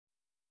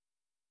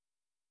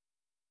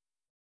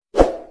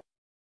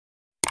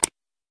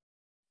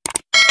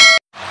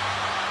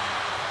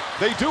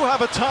They do have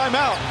a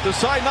timeout.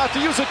 Decide not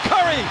to use it.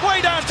 Curry,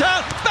 way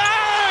downtown.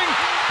 Bang!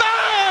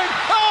 Bang!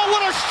 Oh,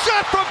 what a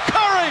shot from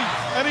Curry!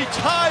 And he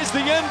ties the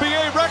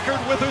NBA record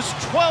with his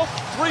 12th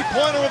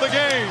three-pointer of the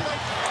game.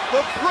 The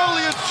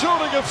brilliant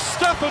shooting of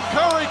Stephen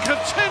Curry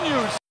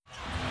continues.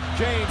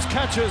 James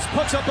catches,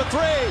 puts up a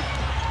three.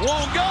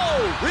 Won't go.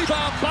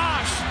 Rebound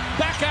Bosch.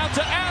 Back out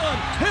to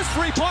Allen. His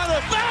three-pointer.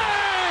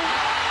 Bang!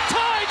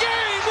 Tie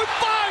game with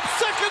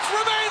 5 seconds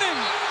remaining.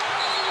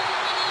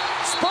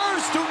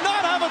 Spurs do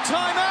not have a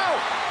timeout.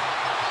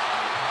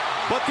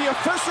 But the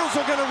officials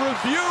are going to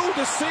review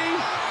to see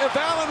if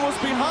Allen was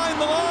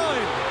behind the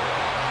line.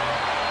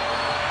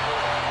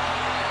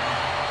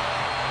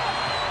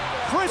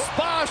 Chris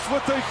Bosch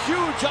with a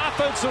huge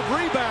offensive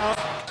rebound.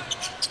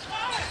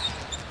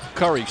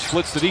 Curry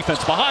splits the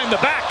defense behind the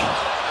back.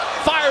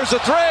 Fires a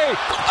three.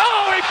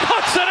 Oh, he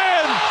puts it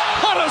in.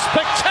 What a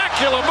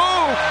spectacular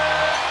move.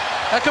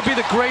 That could be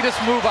the greatest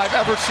move I've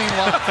ever seen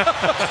live.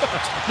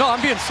 No, I'm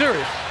being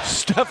serious.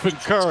 Stephen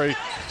Curry,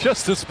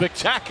 just a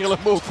spectacular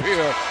move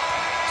here.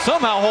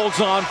 Somehow holds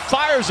on,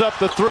 fires up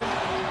the three.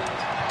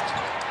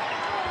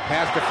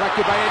 Pass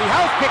deflected by Eddie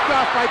House, picked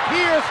off by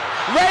Pierce.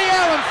 Rey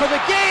Allen for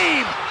the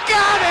game.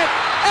 Got it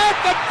at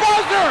the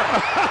buzzer.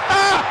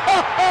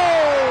 Oh,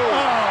 boy.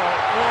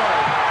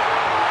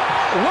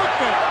 Look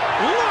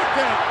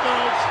at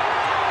those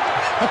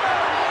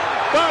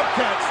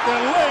Bobcats.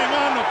 They're laying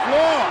on the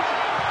floor.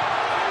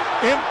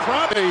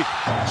 Impromptu.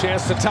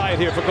 Chance to tie it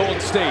here for Golden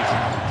State.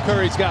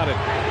 Curry's got it.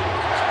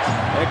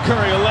 And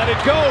Curry will let it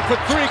go for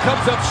three.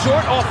 Comes up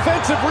short.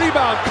 Offensive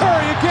rebound.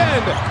 Curry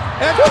again.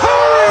 And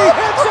Curry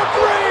hits a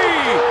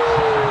three.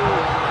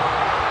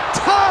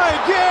 Tie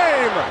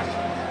game.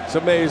 It's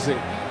amazing.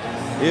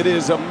 It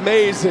is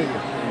amazing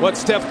what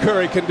Steph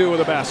Curry can do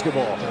with a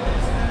basketball.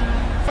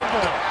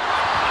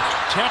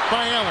 Tapped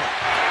by Allen.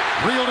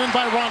 Reeled in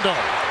by Rondo.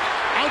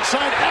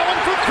 Outside Allen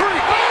for three.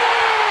 Oh!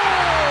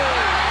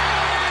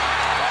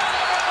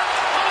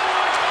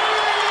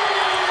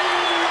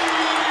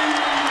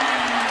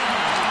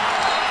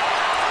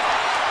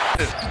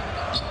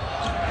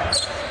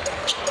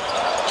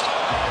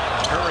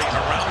 Curry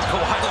around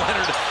Kawhi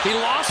Leonard. He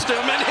lost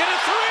him and hit a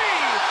three.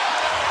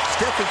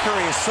 Stephen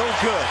Curry is so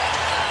good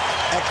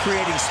at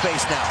creating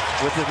space now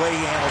with the way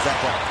he handles that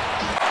ball.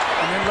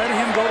 And then letting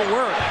him go to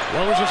work.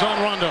 Rose is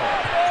on Rondo.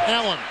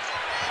 Allen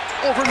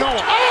over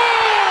Noah.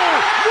 Oh!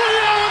 Rey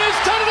Allen has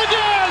done it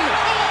again!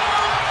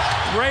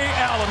 Rey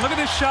Allen, look at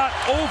this shot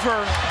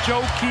over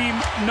Joakim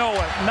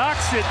Noah.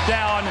 Knocks it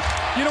down.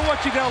 You know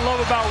what you got to love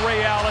about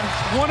Rey Allen?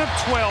 1 of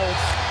 12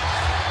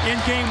 in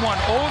game 1.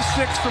 0 of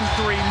 6 from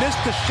 3.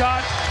 Missed the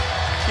shot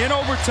in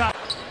overtime.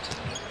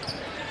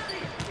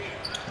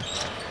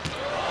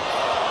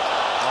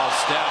 Oh,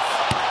 Steph.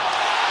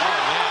 Oh,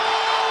 man.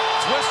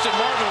 Twisted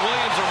Marvin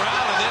Williams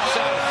around and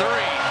inside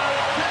three.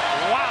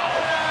 Wow.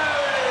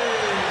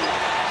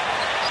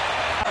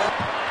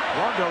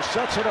 Rondo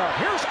sets it up.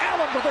 Here's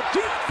Allen with a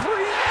deep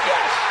three.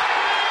 Yes!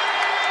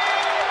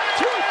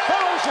 2,561.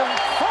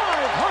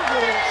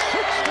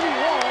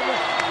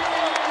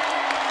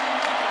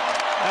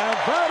 And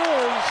that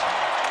is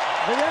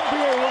the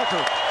NBA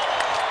record.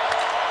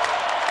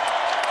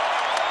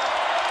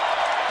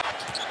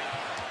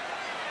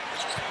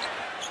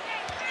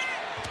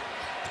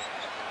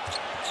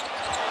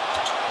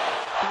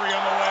 Three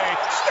on the way.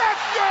 Steph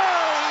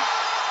goes!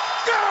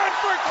 Good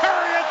for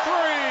Curry at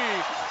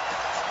three!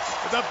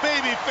 The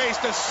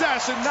baby-faced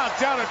assassin knocked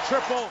down a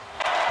triple.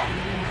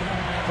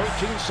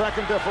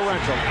 13-second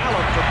differential.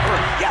 Allen for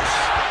three. Yes!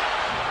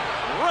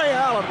 Rey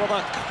Allen with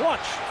a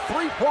clutch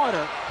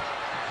three-pointer.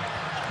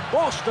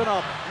 Boston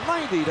up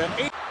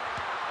 90-8.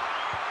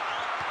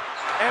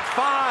 At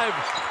 5,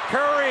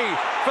 Curry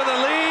for the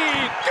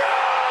lead. Good!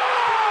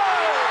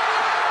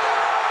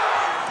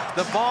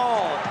 The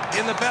ball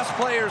in the best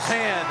player's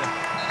hand.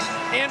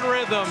 In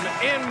rhythm,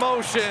 in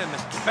motion,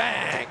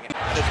 bang.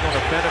 Is going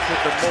to benefit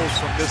the most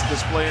from this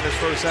display in his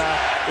first half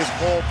is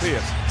Paul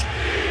Pierce.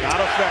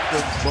 Not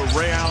effective, but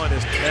Rey Allen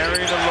is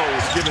carrying the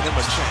load, giving him a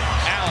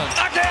chance. Allen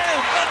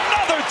again,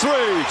 another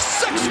three.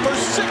 6 for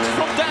 6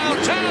 from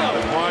downtown.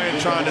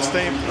 Ryan trying to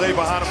stay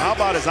behind him. How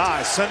about his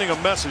eyes? Sending a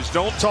message.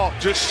 Don't talk,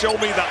 just show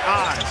me the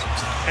eyes.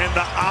 And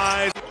the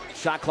eyes.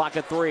 Shot clock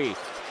at 3.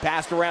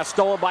 Passed around,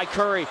 stolen by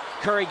Curry.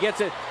 Curry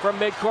gets it from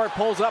midcourt,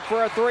 pulls up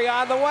for a three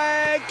on the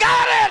way.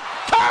 Got it!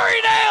 Curry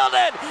nailed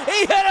it!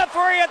 He hit a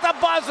three at the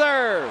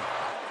buzzer!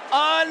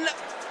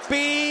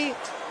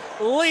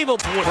 Unbelievable.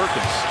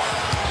 Perkins.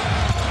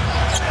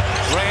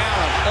 Rey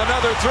Allen,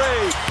 another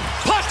three.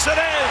 Puts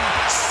it in!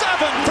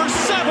 7 for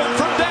 7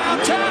 from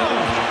downtown.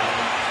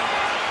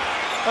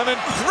 An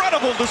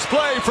incredible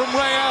display from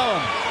Rey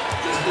Allen.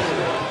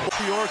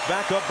 New York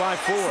back up by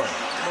 4.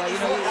 Well, you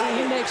know, when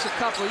he makes a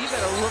couple, you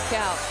better look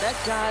out. That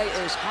guy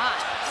is hot.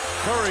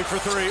 Curry for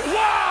three.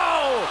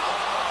 Wow!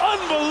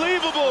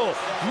 Unbelievable!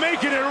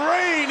 Making it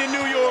rain in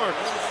New York.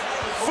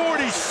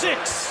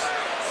 46.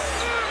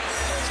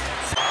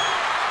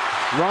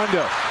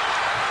 Rondo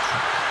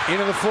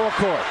into the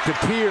forecourt to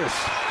Pierce.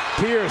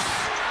 Pierce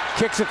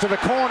kicks it to the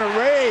corner.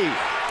 Rey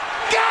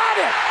got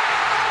it!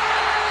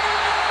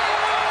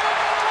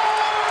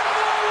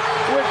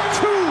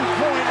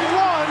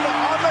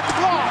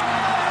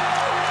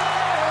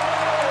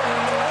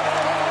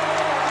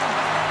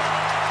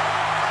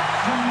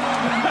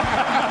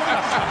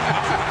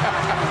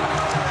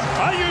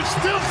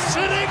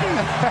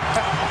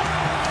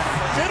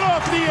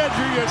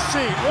 you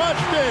see?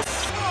 Watch this.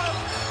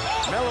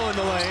 Melo in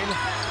the lane.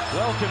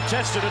 Well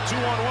contested, a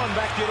 2-on-1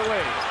 back the other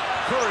way.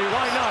 Curry,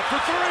 why not, for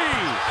three?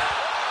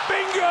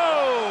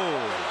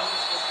 Bingo!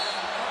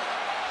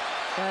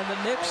 And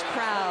the Knicks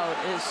crowd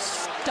is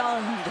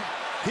stunned.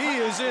 He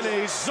is in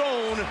a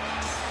zone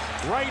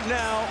right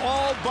now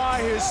all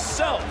by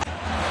himself.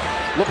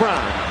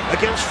 LeBron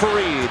against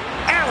Fareed.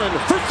 Allen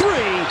for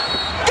three.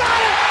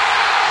 Got it!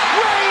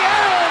 Ray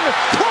Allen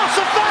plus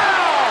a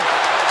foul!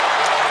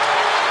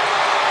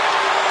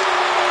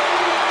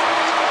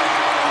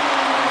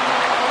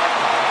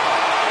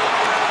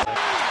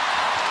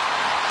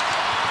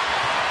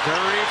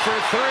 Curry for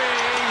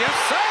three. Yes,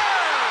 sir!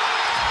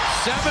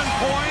 7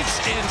 points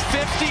in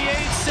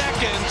 58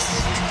 seconds.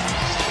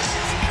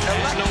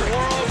 And the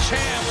world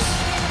champs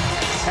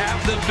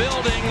have the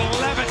building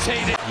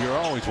levitating. You're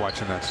always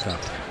watching that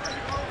stuff.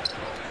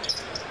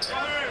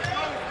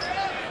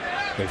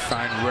 They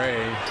find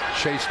Ray,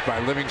 chased by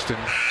Livingston.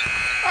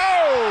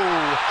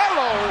 Oh,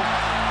 hello.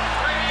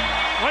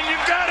 When you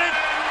got it,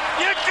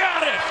 you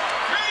got it.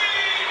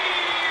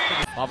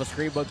 Off a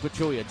screen, but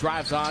Pachulia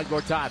drives on.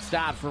 Gortat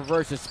stops,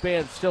 reverses,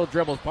 spins, still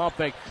dribbles, pump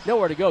fake.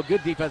 Nowhere to go.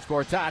 Good defense,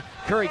 Gortat.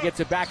 Curry gets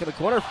it back in the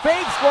corner.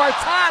 Fakes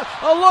Gortat.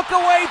 A look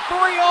away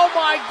three. Oh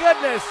my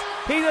goodness.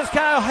 He just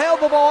kind of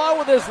held the ball out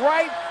with his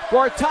right.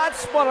 Gortat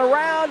spun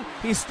around.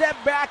 He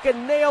stepped back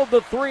and nailed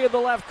the three in the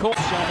left corner.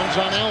 Shamans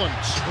on Allen.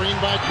 Screen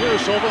by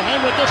Pierce over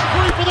Heinrich. That's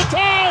three for the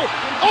tie.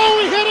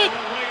 Oh, he hit it.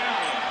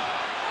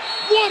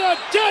 What a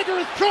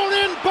dagger thrown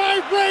in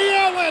by Ray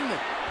Allen.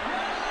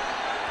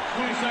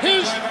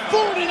 His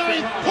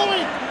 49th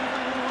point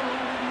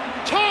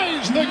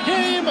ties the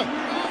game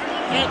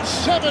at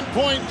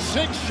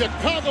 7.6.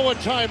 Chicago a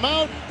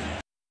timeout.